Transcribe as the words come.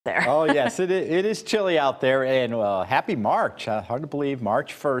there. Oh, yes, it is chilly out there, and happy March. Hard to believe,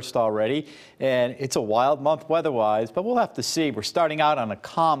 March 1st already, and it's a wild month weather-wise, but we'll have to see. We're starting out on a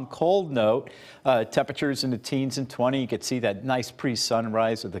calm, cold note. Temperatures in the teens and 20. You can see that nice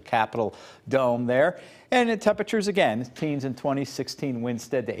pre-sunrise of the Capitol Dome there. And the temperatures, again, teens and 20, 16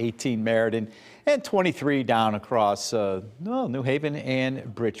 Winstead to 18 Meriden, and 23 down across New Haven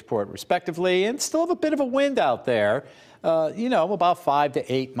and Bridgeport, respectively. And still have a bit of a wind out there. About 5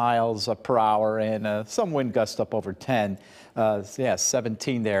 to 8 miles per hour, and some wind gusts up over 10.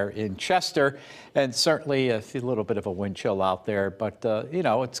 17 there in Chester, and certainly a little bit of a wind chill out there. But,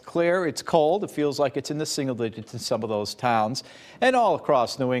 it's clear, it's cold. It feels like it's in the single digits in some of those towns. And all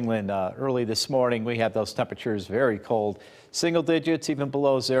across New England, early this morning, we have those temperatures very cold. Single digits, even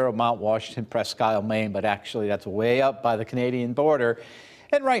below zero, Mount Washington, Presque Isle, Maine, but actually that's way up by the Canadian border.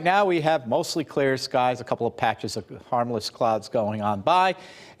 And right now we have mostly clear skies, a couple of patches of harmless clouds going on by,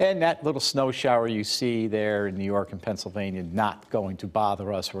 and that little snow shower you see there in New York and Pennsylvania not going to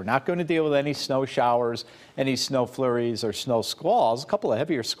bother us. We're not going to deal with any snow showers, any snow flurries or snow squalls. A couple of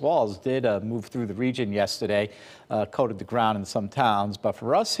heavier squalls did move through the region yesterday, coated the ground in some towns. But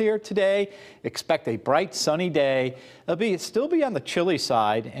for us here today, expect a bright sunny day. It'll still be on the chilly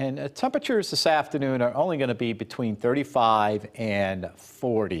side, and temperatures this afternoon are only going to be between 35 and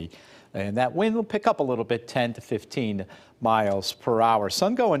 40. And that wind will pick up a little bit, 10 to 15 miles per hour.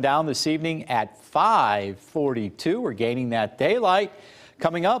 Sun going down this evening at 5:42. We're gaining that daylight.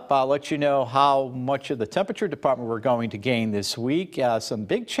 Coming up, I'll let you know how much of the temperature department we're going to gain this week. Some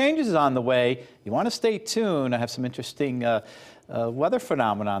big changes on the way. You want to stay tuned. I have some interesting weather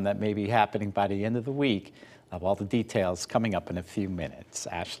phenomenon that may be happening by the end of the week. All the details coming up in a few minutes.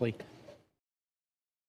 Ashley?